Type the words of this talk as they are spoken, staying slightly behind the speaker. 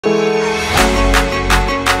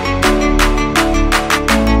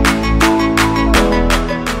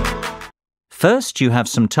First, you have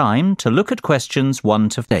some time to look at questions 1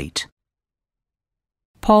 to 8.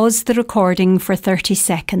 Pause the recording for 30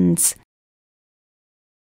 seconds.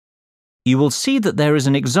 You will see that there is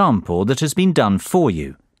an example that has been done for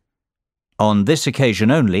you. On this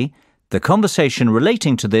occasion only, the conversation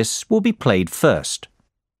relating to this will be played first.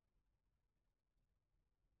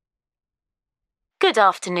 Good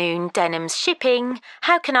afternoon, Denham's Shipping.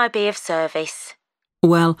 How can I be of service?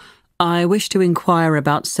 Well, I wish to inquire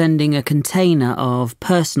about sending a container of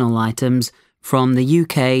personal items from the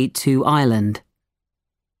UK to Ireland.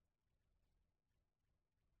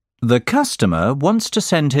 The customer wants to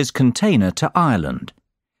send his container to Ireland,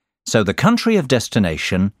 so the country of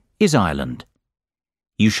destination is Ireland.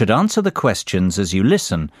 You should answer the questions as you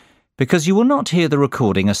listen, because you will not hear the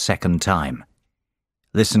recording a second time.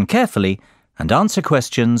 Listen carefully and answer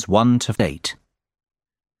questions 1 to 8.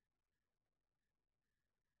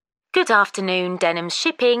 Good afternoon, Denham's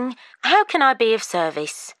Shipping. How can I be of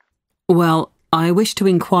service? Well, I wish to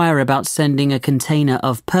inquire about sending a container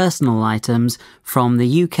of personal items from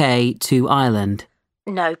the UK to Ireland.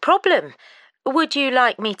 No problem. Would you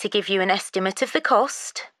like me to give you an estimate of the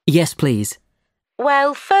cost? Yes, please.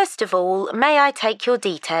 Well, first of all, may I take your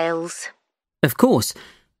details? Of course.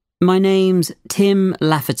 My name's Tim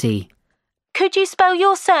Lafferty. Could you spell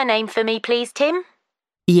your surname for me, please, Tim?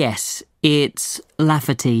 Yes, it's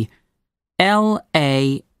Lafferty.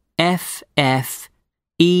 L-A-F-F-E-R-T-Y.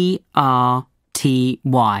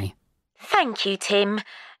 Thank you, Tim.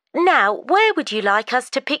 Now, where would you like us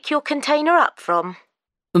to pick your container up from?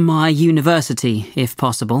 My university, if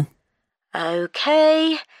possible.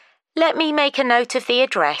 OK. Let me make a note of the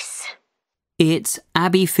address. It's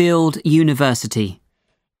Abbeyfield University.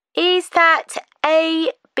 Is that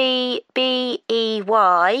Abbeyfield?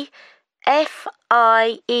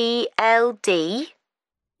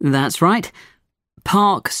 That's right.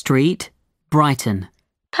 Park Street, Brighton.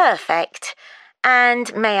 Perfect.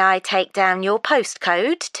 And may I take down your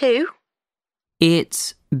postcode too?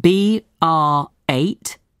 It's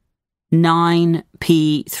BR8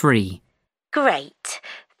 9P3. Great.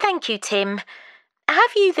 Thank you, Tim.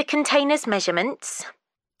 Have you the container's measurements?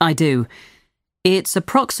 I do. It's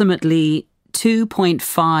approximately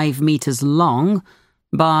 2.5 metres long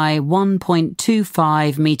by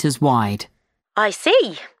 1.25 metres wide. I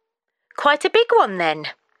see. Quite a big one then.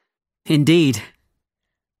 Indeed.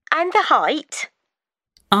 And the height?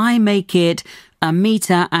 I make it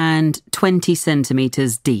 1.20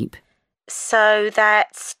 metres deep. So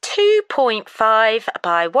that's 2.5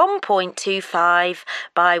 by 1.25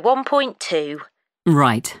 by 1.2.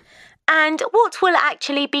 Right. And what will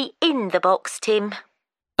actually be in the box, Tim?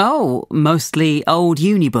 Oh, mostly old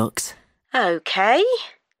uni books. OK.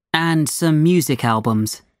 And some music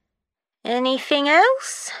albums. Anything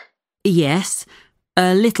else? Yes,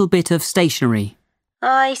 a little bit of stationery.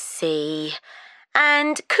 I see.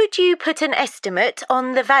 And could you put an estimate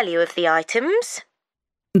on the value of the items?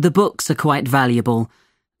 The books are quite valuable.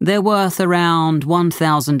 They're worth around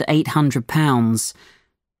 £1,800.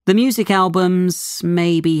 The music albums,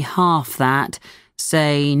 maybe half that,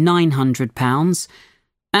 say £900.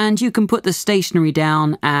 And you can put the stationery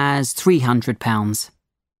down as £300.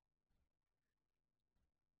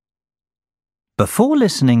 Before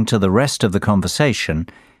listening to the rest of the conversation,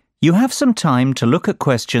 you have some time to look at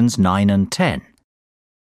questions 9 and 10.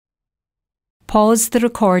 Pause the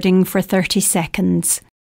recording for 30 seconds.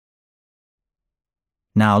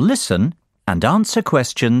 Now listen and answer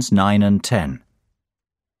questions 9 and 10.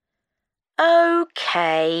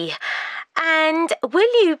 OK. And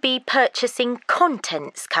will you be purchasing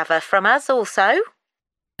contents cover from us also?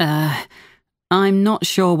 I'm not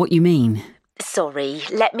sure what you mean. Sorry,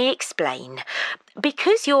 let me explain.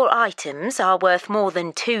 Because your items are worth more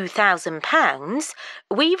than £2,000,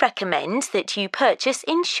 we recommend that you purchase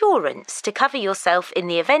insurance to cover yourself in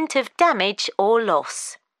the event of damage or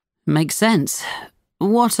loss. Makes sense.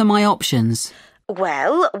 What are my options?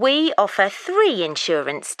 Well, we offer 3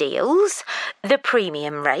 insurance deals: the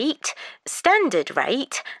premium rate, standard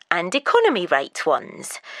rate and economy rate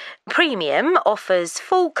ones. Premium offers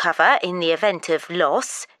full cover in the event of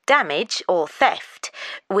loss, damage or theft,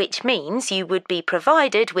 which means you would be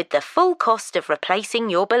provided with the full cost of replacing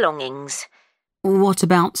your belongings. What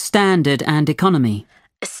about standard and economy?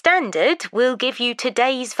 Standard will give you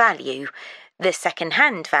today's value, the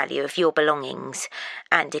second-hand value of your belongings,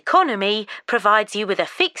 and economy provides you with a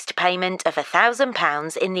fixed payment of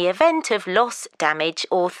 £1,000 in the event of loss, damage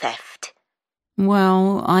or theft.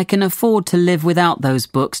 Well, I can afford to live without those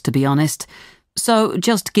books, to be honest, so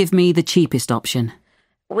just give me the cheapest option.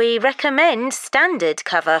 We recommend standard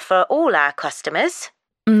cover for all our customers.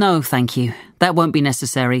 No, thank you. That won't be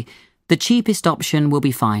necessary. The cheapest option will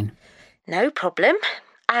be fine. No problem.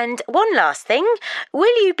 And one last thing,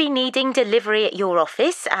 will you be needing delivery at your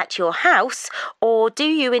office, at your house, or do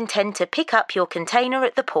you intend to pick up your container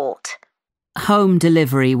at the port? Home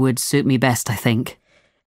delivery would suit me best, I think.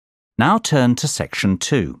 Now turn to section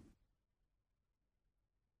 2.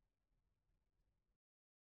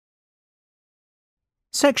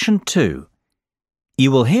 Section 2.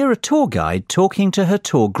 You will hear a tour guide talking to her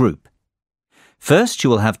tour group. First, you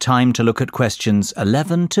will have time to look at questions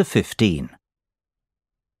 11 to 15.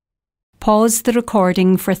 Pause the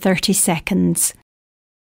recording for 30 seconds.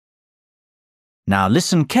 Now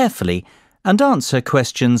listen carefully and answer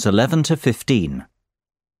questions 11 to 15.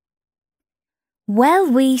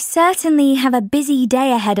 Well, we certainly have a busy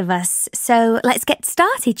day ahead of us, so let's get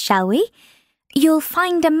started, shall we? You'll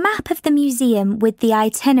find a map of the museum with the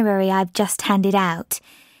itinerary I've just handed out.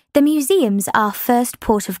 The museum's our first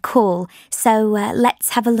port of call, so let's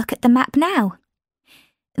have a look at the map now.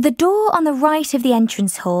 The door on the right of the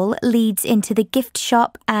entrance hall leads into the gift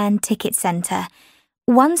shop and ticket centre.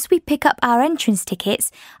 Once we pick up our entrance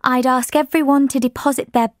tickets, I'd ask everyone to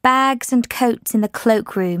deposit their bags and coats in the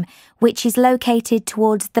cloakroom, which is located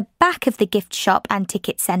towards the back of the gift shop and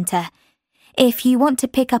ticket centre. If you want to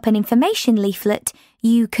pick up an information leaflet,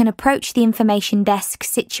 you can approach the information desk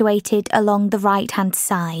situated along the right-hand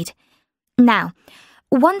side. Now,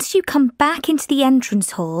 once you come back into the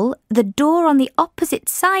entrance hall, the door on the opposite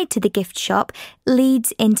side to the gift shop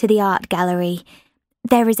leads into the art gallery.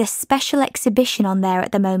 There is a special exhibition on there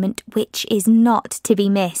at the moment which is not to be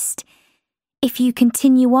missed. If you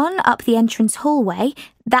continue on up the entrance hallway,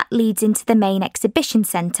 that leads into the main exhibition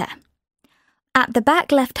centre. At the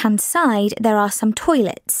back left-hand side, there are some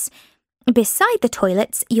toilets. Beside the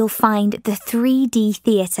toilets, you'll find the 3D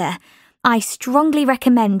theatre. I strongly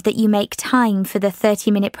recommend that you make time for the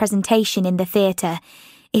 30-minute presentation in the theatre.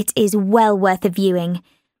 It is well worth a viewing.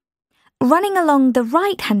 Running along the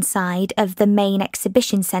right-hand side of the main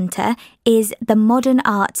exhibition centre is the Modern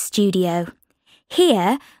Art Studio.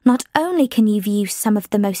 Here, not only can you view some of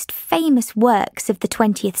the most famous works of the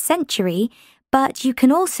 20th century, but you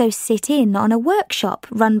can also sit in on a workshop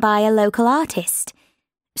run by a local artist.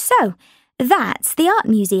 So, that's the art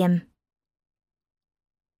museum.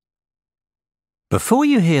 Before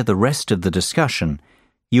you hear the rest of the discussion,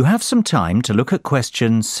 you have some time to look at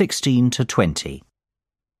questions 16 to 20.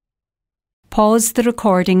 Pause the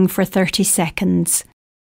recording for 30 seconds.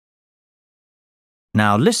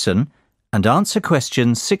 Now listen and answer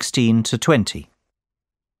questions 16 to 20.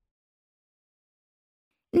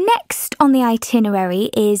 Next on the itinerary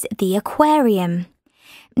is the aquarium.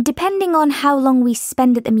 Depending on how long we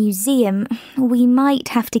spend at the museum, we might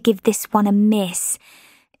have to give this one a miss.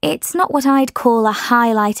 It's not what I'd call a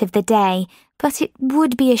highlight of the day, but it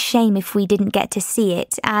would be a shame if we didn't get to see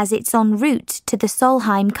it, as it's en route to the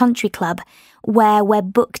Solheim Country Club, where we're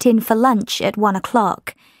booked in for lunch at 1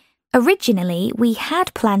 o'clock. Originally, we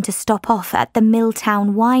had planned to stop off at the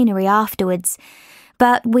Milltown Winery afterwards,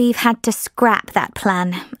 but we've had to scrap that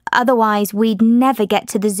plan. Otherwise, we'd never get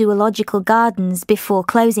to the zoological gardens before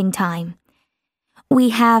closing time. We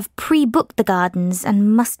have pre-booked the gardens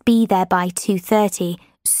and must be there by 2:30,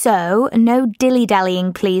 so no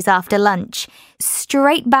dilly-dallying please after lunch.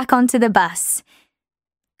 Straight back onto the bus.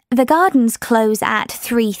 The gardens close at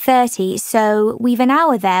 3:30, so we've an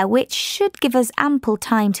hour there, which should give us ample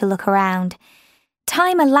time to look around.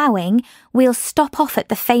 Time allowing, we'll stop off at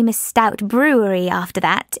the famous Stout Brewery after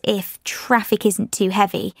that, if traffic isn't too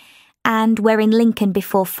heavy, and we're in Lincoln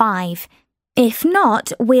before 5. If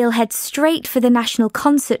not, we'll head straight for the National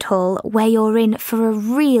Concert Hall, where you're in for a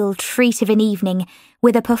real treat of an evening,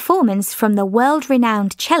 with a performance from the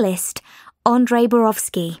world-renowned cellist, Andrei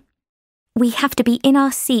Borovsky. We have to be in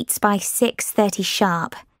our seats by 6:30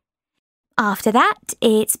 sharp. After that,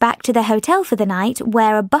 it's back to the hotel for the night,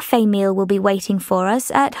 where a buffet meal will be waiting for us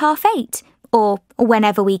at 8:30, or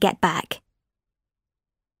whenever we get back.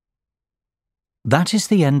 That is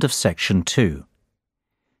the end of section 2.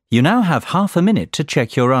 You now have half a minute to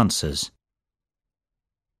check your answers.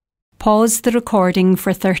 Pause the recording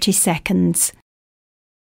for 30 seconds.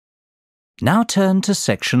 Now turn to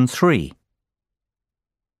section 3.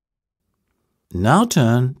 Now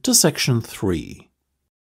turn to section 3.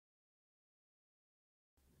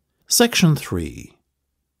 Section 3.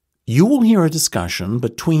 You will hear a discussion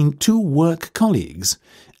between two work colleagues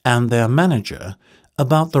and their manager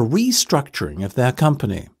about the restructuring of their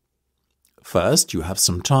company. First, you have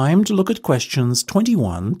some time to look at questions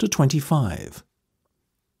 21 to 25.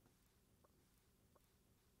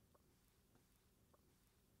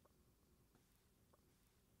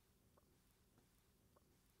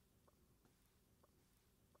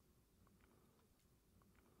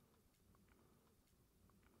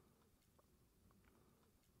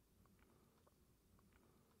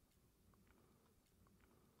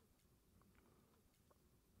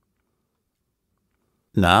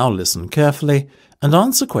 Now listen carefully and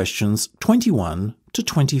answer questions 21 to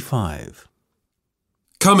 25.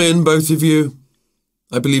 Come in, both of you.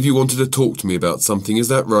 I believe you wanted to talk to me about something, is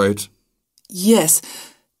that right? Yes.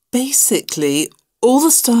 Basically, all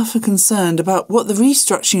the staff are concerned about what the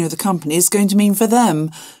restructuring of the company is going to mean for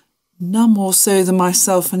them. None more so than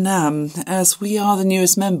myself and Nam, as we are the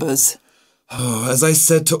newest members. As I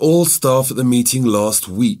said to all staff at the meeting last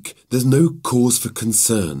week, there's no cause for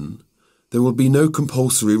concern. There will be no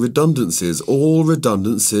compulsory redundancies. All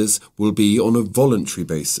redundancies will be on a voluntary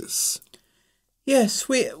basis. Yes,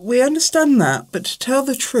 we understand that, but to tell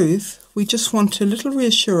the truth, we just want a little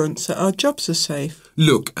reassurance that our jobs are safe.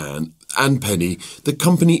 Look, Anne and Penny, the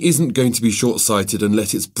company isn't going to be short-sighted and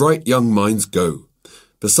let its bright young minds go.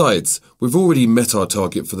 Besides, we've already met our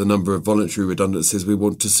target for the number of voluntary redundancies we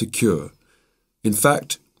want to secure. In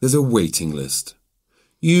fact, there's a waiting list.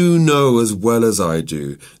 You know as well as I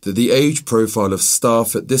do that the age profile of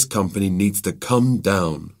staff at this company needs to come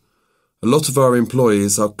down. A lot of our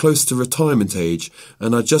employees are close to retirement age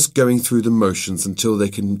and are just going through the motions until they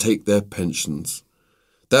can take their pensions.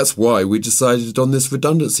 That's why we decided on this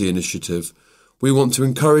redundancy initiative. We want to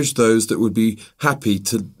encourage those that would be happy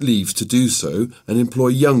to leave to do so and employ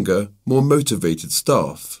younger, more motivated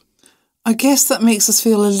staff. I guess that makes us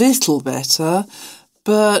feel a little better,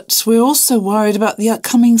 but we're also worried about the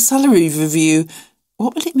upcoming salary review.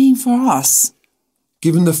 What will it mean for us?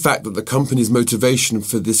 Given the fact that the company's motivation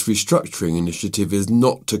for this restructuring initiative is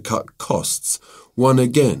not to cut costs,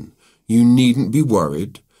 you needn't be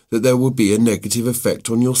worried that there will be a negative effect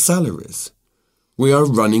on your salaries. We are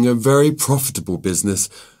running a very profitable business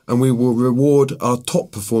and we will reward our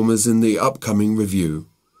top performers in the upcoming review.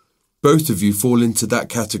 Both of you fall into that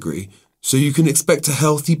category, so you can expect a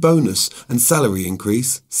healthy bonus and salary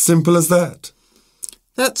increase. Simple as that.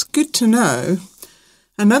 That's good to know.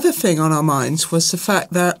 Another thing on our minds was the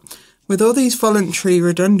fact that with all these voluntary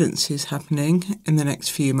redundancies happening in the next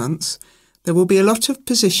few months, there will be a lot of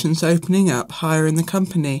positions opening up higher in the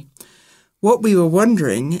company. What we were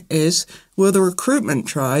wondering is, will the recruitment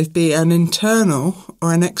drive be an internal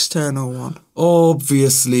or an external one?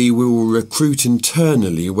 Obviously, we will recruit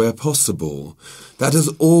internally where possible. That has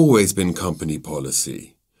always been company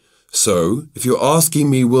policy. So, if you're asking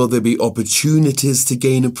me will there be opportunities to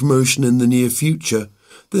gain a promotion in the near future,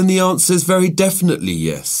 then the answer is very definitely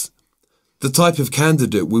yes. The type of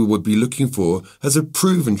candidate we would be looking for has a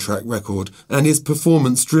proven track record and is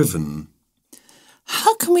performance-driven.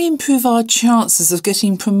 How can we improve our chances of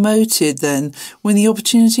getting promoted then when the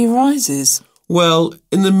opportunity arises? Well,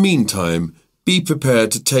 in the meantime, be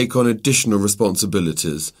prepared to take on additional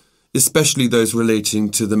responsibilities, especially those relating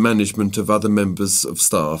to the management of other members of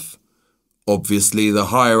staff. Obviously, the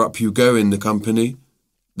higher up you go in the company,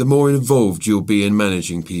 the more involved you'll be in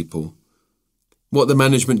managing people. What the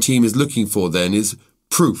management team is looking for then is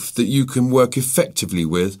proof that you can work effectively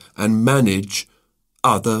with and manage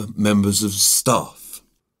other members of staff.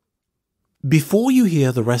 Before you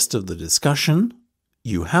hear the rest of the discussion,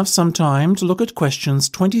 you have some time to look at questions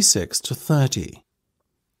 26 to 30.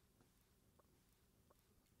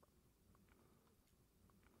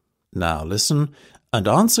 Now listen and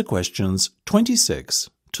answer questions 26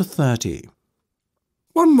 to 30.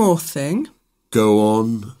 One more thing. Go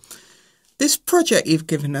on. This project you've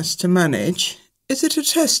given us to manage, is it a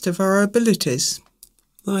test of our abilities?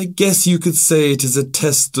 I guess you could say it is a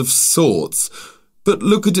test of sorts, but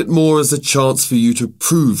look at it more as a chance for you to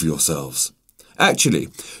prove yourselves. Actually,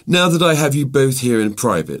 now that I have you both here in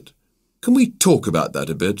private, can we talk about that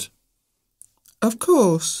a bit? Of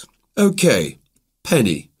course. OK,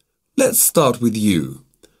 Penny, let's start with you.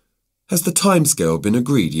 Has the timescale been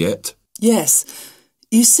agreed yet? Yes.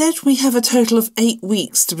 You said we have a total of 8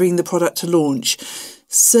 weeks to bring the product to launch,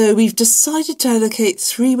 so we've decided to allocate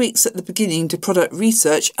 3 weeks at the beginning to product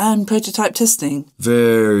research and prototype testing.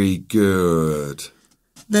 Very good.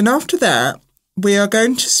 Then after that, we are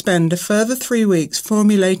going to spend a further 3 weeks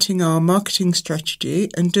formulating our marketing strategy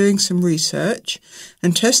and doing some research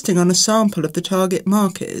and testing on a sample of the target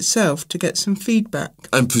market itself to get some feedback.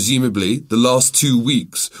 And presumably the last 2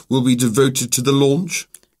 weeks will be devoted to the launch?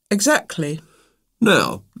 Exactly.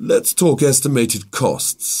 Now, let's talk estimated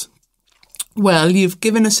costs. Well, you've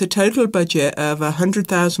given us a total budget of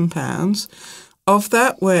 £100,000. Of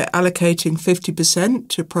that, we're allocating 50%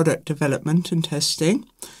 to product development and testing,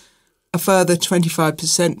 a further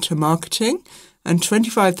 25% to marketing, and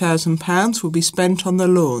 £25,000 will be spent on the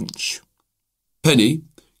launch. Penny,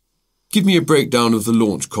 give me a breakdown of the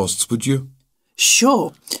launch costs, would you?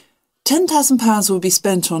 Sure. £10,000 will be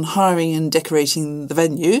spent on hiring and decorating the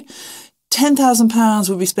venue. £10,000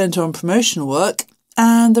 will be spent on promotional work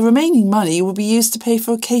and the remaining money will be used to pay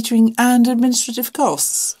for catering and administrative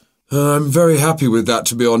costs. I'm very happy with that,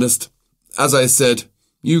 to be honest. As I said,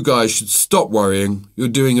 you guys should stop worrying. You're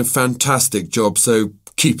doing a fantastic job, so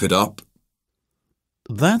keep it up.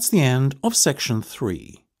 That's the end of section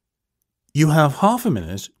 3. You have half a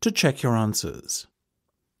minute to check your answers.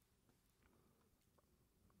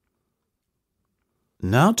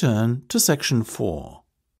 Now turn to section 4.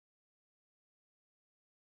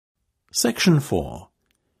 Section 4.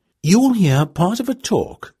 You will hear part of a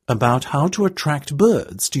talk about how to attract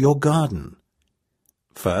birds to your garden.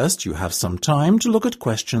 First, you have some time to look at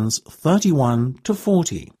questions 31 to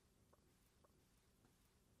 40.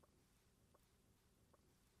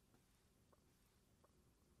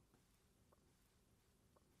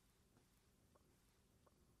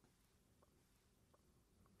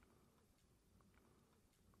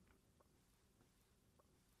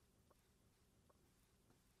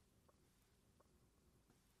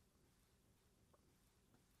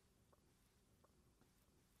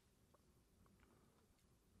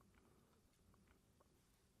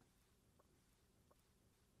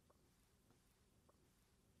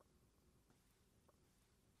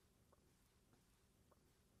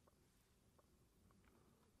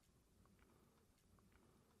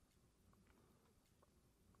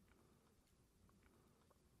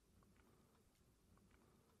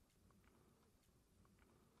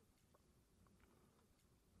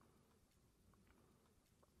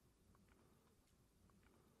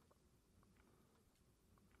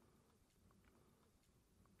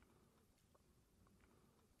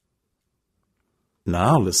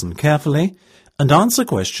 Now listen carefully and answer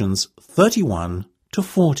questions 31 to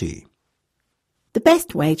 40. The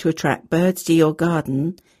best way to attract birds to your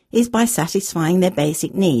garden is by satisfying their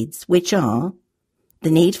basic needs, which are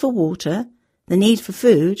the need for water, the need for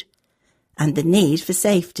food, and the need for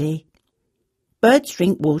safety. Birds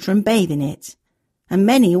drink water and bathe in it, and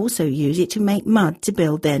many also use it to make mud to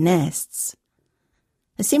build their nests.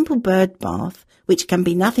 A simple bird bath, which can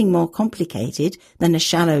be nothing more complicated than a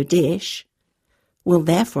shallow dish, will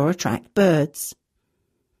therefore attract birds.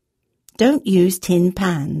 Don't use tin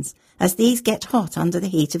pans, as these get hot under the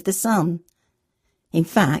heat of the sun. In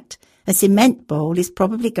fact, a cement bowl is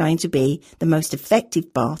probably going to be the most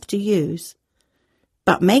effective bath to use.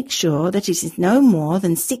 But make sure that it is no more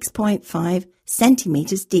than 6.5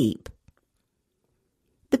 centimetres deep.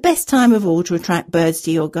 The best time of all to attract birds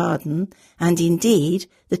to your garden, and indeed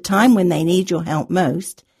the time when they need your help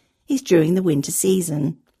most, is during the winter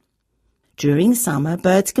season. During summer,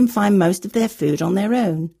 birds can find most of their food on their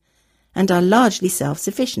own and are largely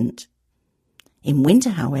self-sufficient. In winter,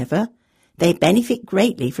 however, they benefit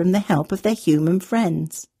greatly from the help of their human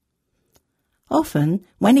friends. Often,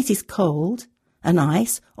 when it is cold, an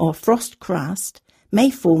ice or frost crust may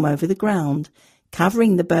form over the ground,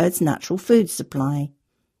 covering the birds' natural food supply.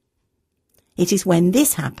 It is when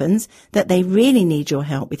this happens that they really need your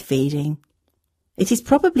help with feeding. It is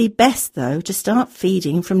probably best, though, to start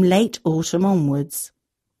feeding from late autumn onwards.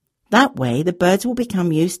 That way the birds will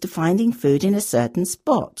become used to finding food in a certain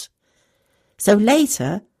spot. So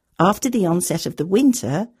later, after the onset of the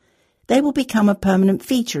winter, they will become a permanent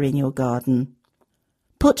feature in your garden.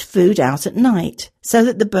 Put food out at night so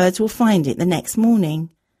that the birds will find it the next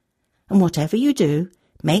morning. And whatever you do,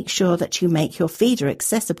 make sure that you make your feeder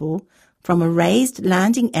accessible from a raised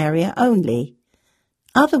landing area only.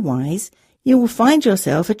 Otherwise, you will find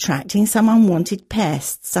yourself attracting some unwanted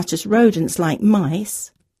pests such as rodents like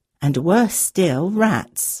mice and, worse still,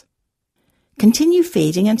 rats. Continue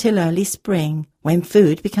feeding until early spring, when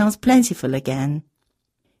food becomes plentiful again.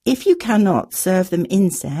 If you cannot serve them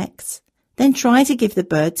insects, then try to give the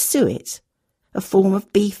birds suet, a form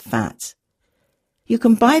of beef fat. You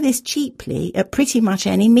can buy this cheaply at pretty much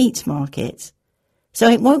any meat market, so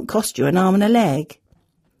it won't cost you an arm and a leg.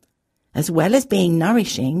 As well as being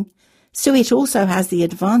nourishing, suet also has the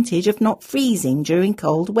advantage of not freezing during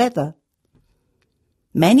cold weather.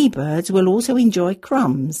 Many birds will also enjoy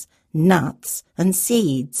crumbs, nuts and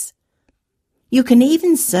seeds. You can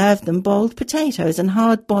even serve them boiled potatoes and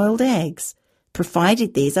hard-boiled eggs,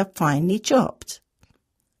 provided these are finely chopped.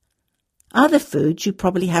 Other foods you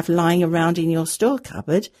probably have lying around in your store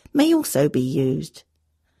cupboard may also be used.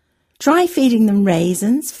 Try feeding them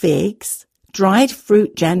raisins, figs, dried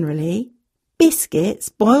fruit generally, biscuits,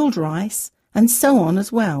 boiled rice, and so on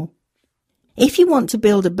as well. If you want to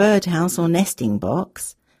build a birdhouse or nesting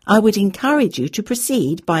box, I would encourage you to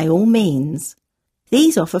proceed by all means.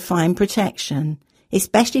 These offer fine protection,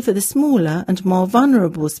 especially for the smaller and more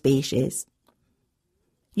vulnerable species.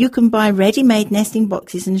 You can buy ready-made nesting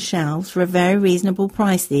boxes and shelves for a very reasonable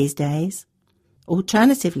price these days.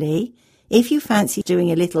 Alternatively, If you fancy doing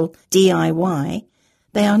a little DIY,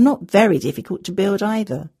 they are not very difficult to build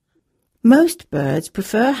either. Most birds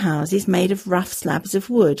prefer houses made of rough slabs of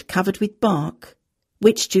wood covered with bark,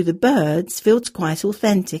 which to the birds feels quite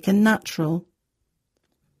authentic and natural.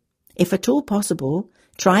 If at all possible,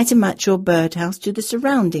 try to match your birdhouse to the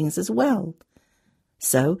surroundings as well.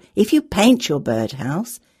 So, if you paint your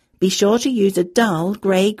birdhouse, be sure to use a dull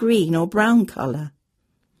grey, green or brown colour.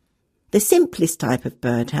 The simplest type of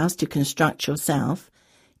birdhouse to construct yourself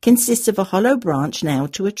consists of a hollow branch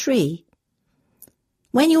nailed to a tree.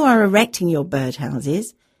 When you are erecting your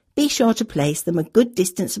birdhouses, be sure to place them a good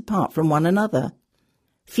distance apart from one another.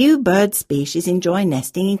 Few bird species enjoy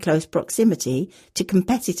nesting in close proximity to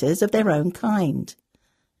competitors of their own kind.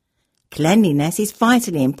 Cleanliness is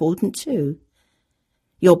vitally important too.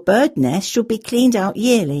 Your bird nest should be cleaned out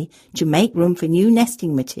yearly to make room for new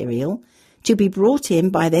nesting material to be brought in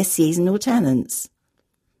by their seasonal tenants.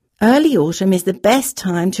 Early autumn is the best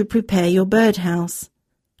time to prepare your birdhouse,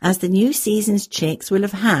 as the new season's chicks will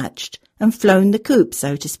have hatched and flown the coop,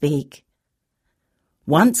 so to speak.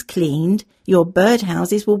 Once cleaned, your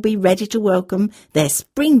birdhouses will be ready to welcome their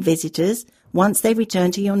spring visitors once they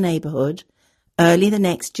return to your neighbourhood early the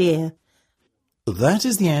next year. That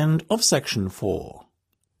is the end of section 4.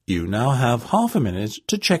 You now have half a minute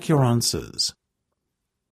to check your answers.